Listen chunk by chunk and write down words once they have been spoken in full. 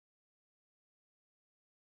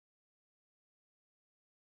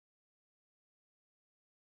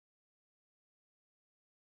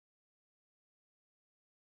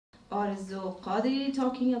Arzu Qaderi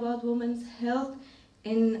talking about women's health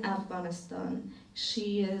in Afghanistan.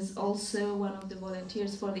 She is also one of the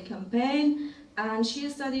volunteers for the campaign, and she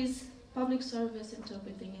studies public service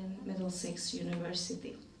interpreting in Middlesex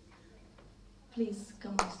University. Please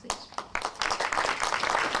come on stage.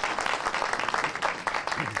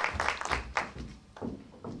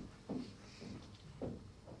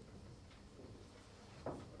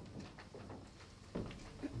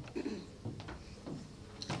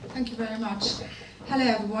 Thank you very much. Hello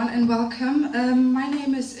everyone and welcome. My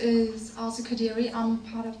name is Arzu Qaderi. I'm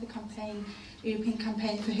part of the European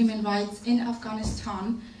Campaign for Human Rights in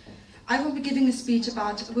Afghanistan. I will be giving a speech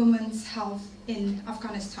about women's health in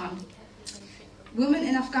Afghanistan. Women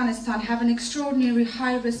in Afghanistan have an extraordinarily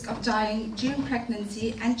high risk of dying during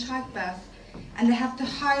pregnancy and childbirth, and they have the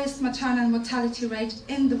highest maternal mortality rate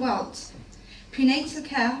in the world. Prenatal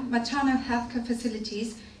care, maternal healthcare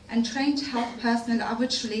facilities, and trained health personnel are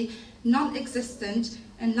virtually non-existent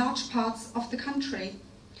in large parts of the country,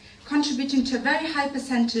 contributing to a very high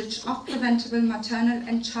percentage of preventable maternal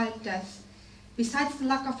and child death. Besides the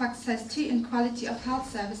lack of access to and quality of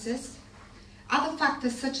health services, other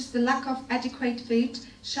factors such as the lack of adequate food,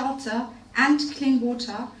 shelter, and clean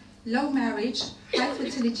water, low marriage, high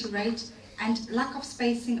fertility rate, and lack of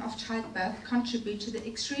spacing of childbirth contribute to the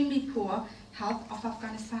extremely poor health of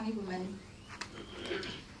Afghanistani women.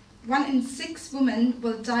 1 in 6 women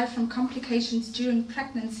will die from complications during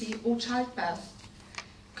pregnancy or childbirth.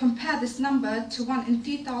 Compare this number to 1 in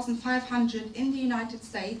 3,500 in the United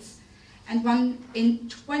States and 1 in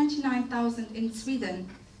 29,000 in Sweden.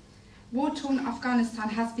 War-torn Afghanistan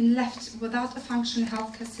has been left without a functional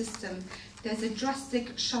healthcare system. There's a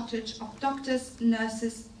drastic shortage of doctors,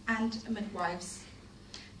 nurses, and midwives.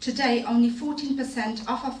 Today, only 14%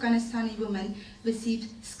 of Afghanistani women receive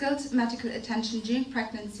skilled medical attention during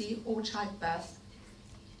pregnancy or childbirth.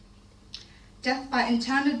 Death by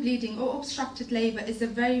internal bleeding or obstructed labor is a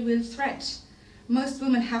very real threat. Most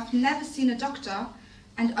women have never seen a doctor,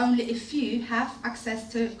 and only a few have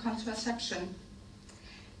access to contraception.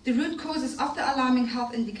 The root causes of the alarming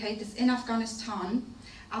health indicators in Afghanistan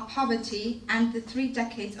are poverty and the 3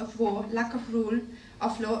 decades of war, lack of rule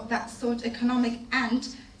of law that stalled economic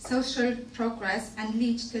and social progress and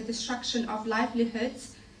lead to the destruction of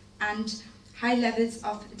livelihoods and high levels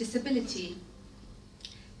of disability.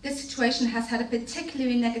 This situation has had a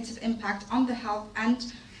particularly negative impact on the health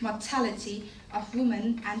and mortality of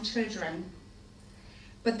women and children.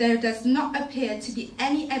 But there does not appear to be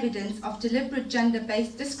any evidence of deliberate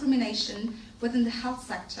gender-based discrimination within the health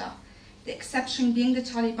sector, the exception being the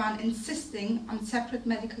Taliban insisting on separate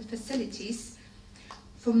medical facilities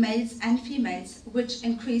for males and females, which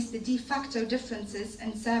increase the de facto differences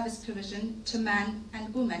in service provision to men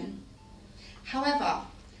and women. However,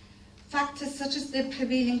 factors such as the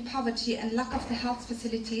prevailing poverty and lack of the health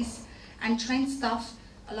facilities and trained staff,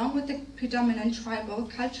 along with the predominant tribal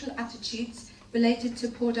cultural attitudes related to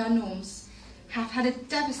Purdah norms, have had a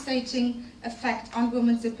devastating effect on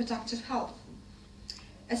women's reproductive health.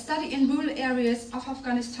 A study in rural areas of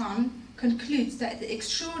Afghanistan concludes that the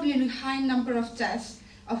extraordinarily high number of deaths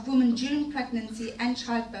of women during pregnancy and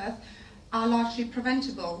childbirth are largely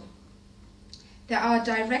preventable. They are a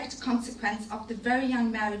direct consequence of the very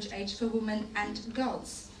young marriage age for women and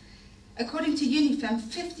girls. According to UNIFEM,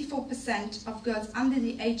 54% of girls under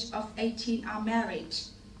the age of 18 are married.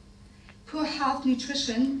 Poor health,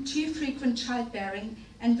 nutrition, too frequent childbearing,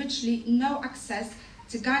 and virtually no access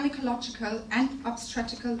to gynecological and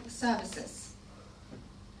obstetrical services.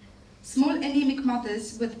 Small anemic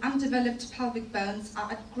mothers with undeveloped pelvic bones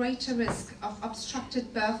are at greater risk of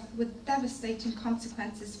obstructed birth with devastating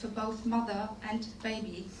consequences for both mother and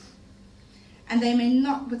baby. And they may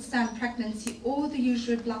not withstand pregnancy or the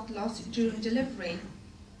usual blood loss during delivery.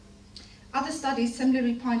 Other studies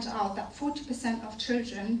similarly point out that 40% of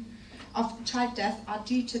child death are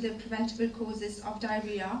due to the preventable causes of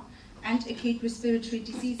diarrhea and acute respiratory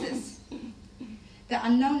diseases. There are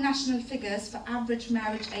no national figures for average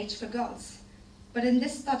marriage age for girls, but in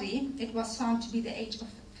this study it was found to be the age of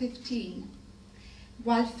 15,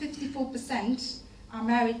 while 54% are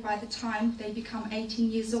married by the time they become 18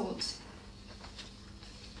 years old.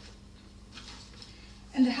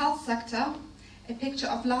 In the health sector, a picture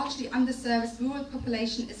of largely underserviced rural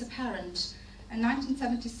population is apparent. In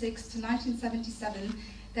 1976 to 1977,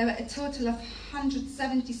 there were a total of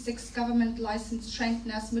 176 government-licensed trained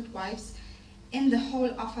nurse midwives in the whole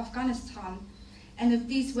of Afghanistan, and of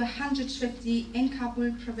these were 150 in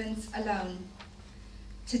Kabul province alone.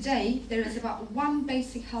 Today, there is about 1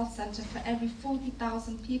 basic health center for every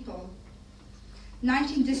 40,000 people.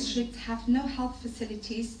 19 districts have no health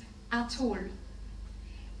facilities at all.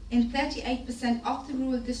 In 38% of the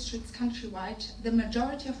rural districts countrywide, the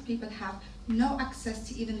majority of people have no access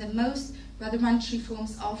to even the most rudimentary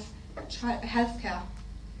forms of healthcare.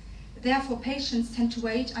 Therefore, patients tend to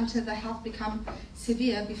wait until their health becomes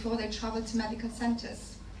severe before they travel to medical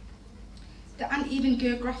centres. The uneven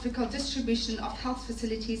geographical distribution of health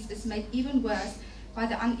facilities is made even worse by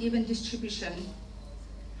the uneven distribution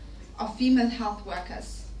of female health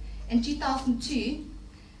workers. In 2002,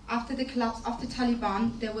 after the collapse of the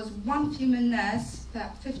Taliban, there was one female nurse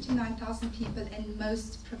per 59,000 people in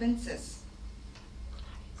most provinces.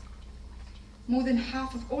 More than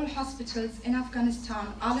half of all hospitals in Afghanistan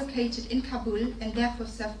are located in Kabul and therefore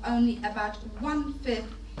serve only about 1/5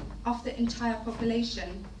 of the entire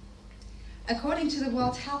population. According to the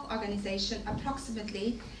World Health Organization,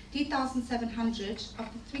 approximately 3,700 of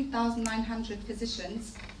the 3,900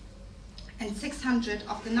 physicians and 600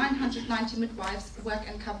 of the 990 midwives work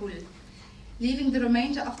in Kabul, leaving the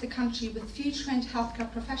remainder of the country with few trained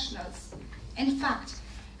healthcare professionals. In fact,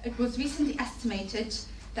 it was recently estimated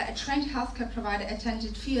that a trained healthcare provider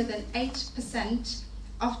attended fewer than 8%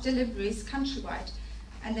 of deliveries countrywide,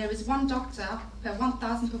 and there is one doctor per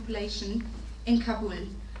 1,000 population in Kabul,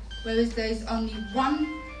 whereas there is only one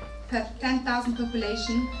per 10,000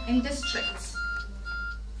 population in districts.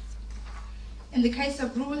 In the case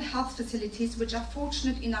of rural health facilities which are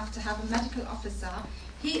fortunate enough to have a medical officer,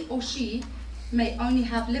 he or she may only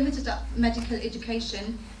have limited medical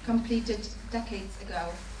education completed decades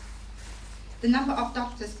ago. The number of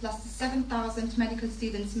doctors plus the 7,000 medical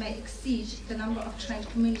students may exceed the number of trained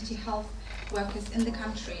community health workers in the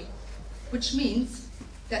country, which means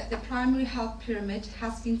that the primary health pyramid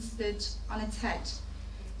has been stood on its head,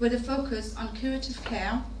 with a focus on curative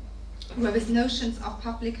care, whereas notions of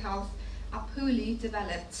public health are poorly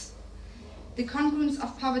developed. The congruence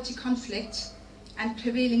of poverty conflict and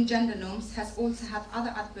prevailing gender norms has also had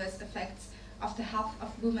other adverse effects of the health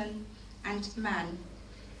of women and men.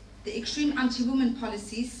 The extreme anti-women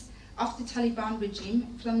policies of the Taliban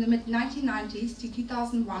regime from the mid-1990s to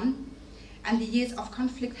 2001 and the years of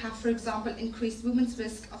conflict have, for example, increased women's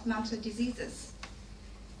risk of mental diseases.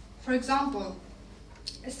 For example,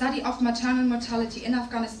 a study of maternal mortality in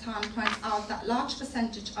Afghanistan points out that large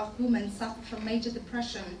percentage of women suffer from major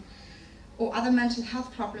depression or other mental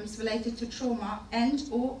health problems related to trauma and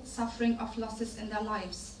or suffering of losses in their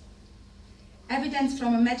lives. Evidence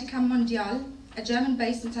from a Médecins Mondiaux, a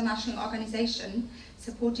German-based international organization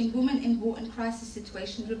supporting women in war and crisis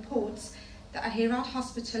situations, reports that a Herat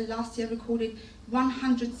hospital last year recorded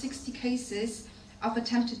 160 cases of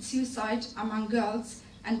attempted suicide among girls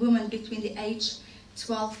and women between the age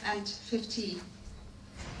 12 and 15.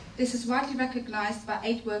 This is widely recognized by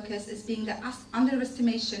aid workers as being the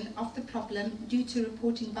underestimation of the problem due to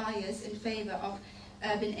reporting bias in favor of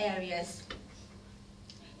urban areas.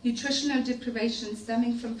 Nutritional deprivation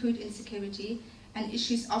stemming from food insecurity and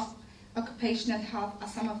issues of occupational health are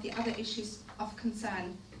some of the other issues of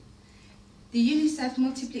concern. The UNICEF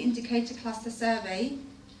Multiple Indicator Cluster Survey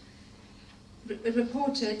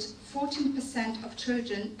reported 14% of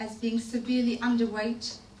children as being severely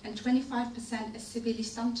underweight and 25% as severely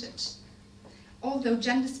stunted, although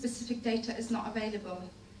gender-specific data is not available.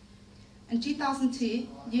 In 2002,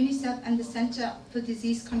 UNICEF and the Center for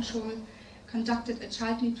Disease Control conducted a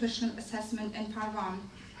child nutritional assessment in Parwan,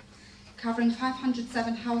 covering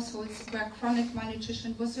 507 households where chronic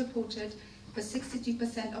malnutrition was reported for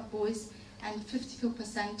 62% of boys and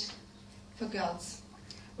 54% for girls,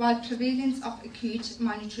 while prevalence of acute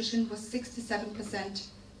malnutrition was 67%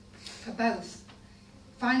 for both.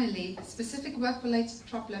 Finally, specific work-related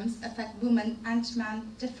problems affect women and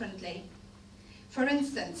men differently. For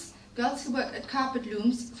instance, girls who work at carpet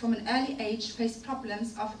looms from an early age face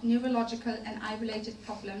problems of neurological and eye-related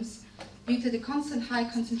problems due to the constant high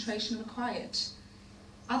concentration required.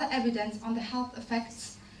 Other evidence on the health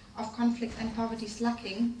effects of conflict and poverty is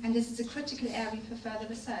lacking, and this is a critical area for further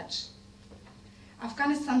research.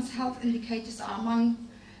 Afghanistan's health indicators are among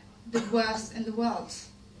the worst in the world,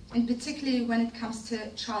 and particularly when it comes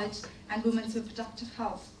to child and women's reproductive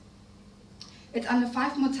health. Its under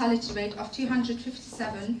 5 mortality rate of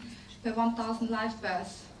 257 per 1,000 live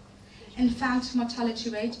births, infant mortality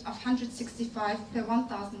rate of 165 per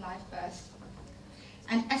 1,000 live births,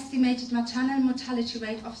 an estimated maternal mortality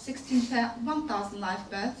rate of 16 per 1,000 live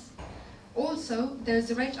births. Also, there is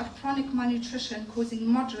a rate of chronic malnutrition causing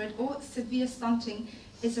moderate or severe stunting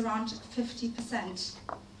is around 50%.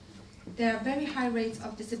 There are very high rates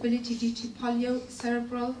of disability due to polio,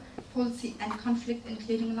 cerebral palsy, and conflict,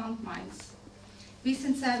 including landmines.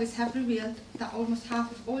 Recent surveys have revealed that almost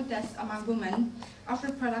half of all deaths among women of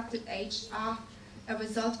reproductive age are a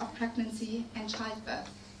result of pregnancy and childbirth.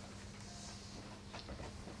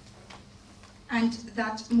 and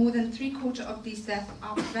that more than 3/4 of these deaths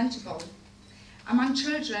are preventable. Among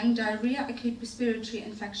children, diarrhea, acute respiratory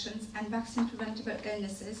infections, and vaccine-preventable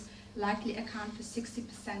illnesses likely account for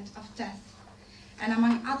 60% of death. And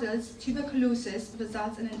among adults, tuberculosis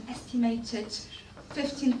results in an estimated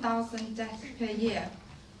 15,000 deaths per year,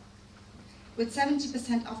 with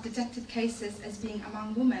 70% of detected cases as being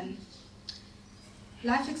among women.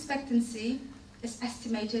 Life expectancy is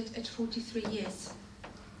estimated at 43 years.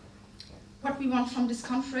 What we want from this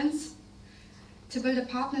conference? To build a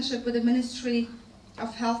partnership with the Ministry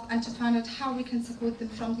of Health and to find out how we can support them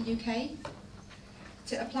from the UK,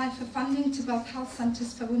 to apply for funding to build health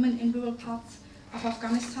centres for women in rural parts of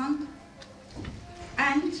Afghanistan,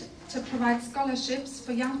 and to provide scholarships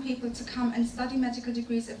for young people to come and study medical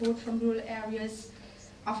degrees abroad from rural areas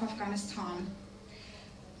of Afghanistan.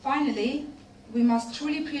 Finally, we must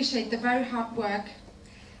truly appreciate the very hard work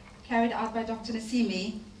carried out by Dr.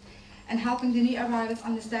 Nassimi in helping the new arrivals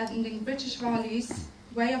understanding British values,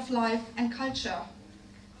 way of life and culture.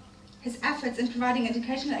 His efforts in providing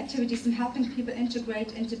educational activities and helping people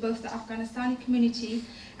integrate into both the Afghanistani community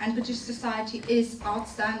and British society is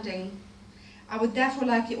outstanding. I would therefore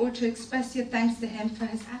like you all to express your thanks to him for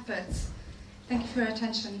his efforts. Thank you for your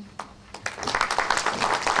attention.